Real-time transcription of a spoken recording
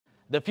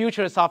The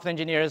future software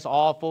engineers are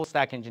all full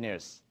stack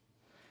engineers.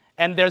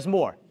 And there's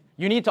more.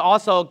 You need to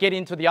also get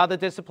into the other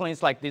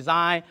disciplines like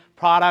design,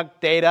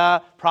 product,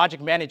 data,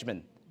 project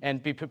management,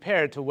 and be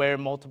prepared to wear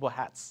multiple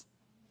hats.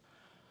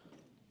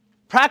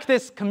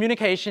 Practice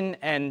communication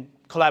and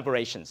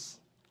collaborations.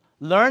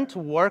 Learn to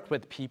work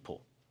with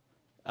people,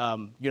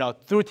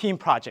 through team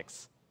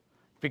projects.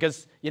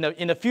 Because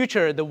in the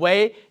future, the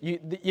way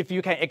if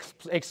you can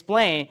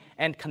explain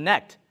and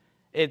connect,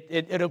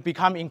 it'll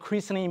become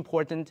increasingly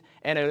important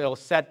and it'll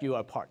set you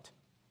apart.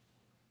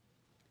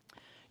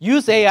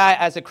 Use AI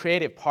as a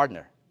creative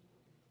partner.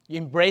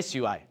 Embrace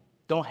UI,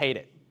 don't hate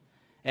it.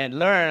 And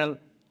learn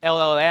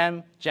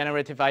LLM,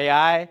 generative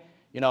AI,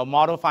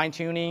 model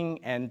fine-tuning,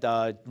 and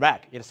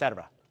RAG,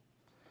 etc.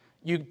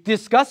 You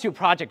discuss your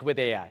project with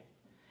AI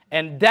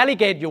and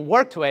delegate your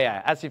work to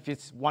AI as if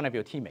it's one of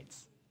your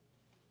teammates.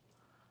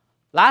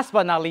 Last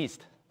but not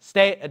least,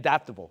 stay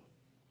adaptable.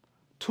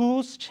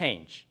 Tools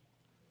change,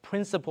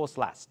 principles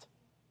last.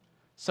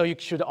 So you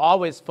should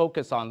always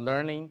focus on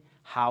learning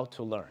how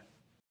to learn.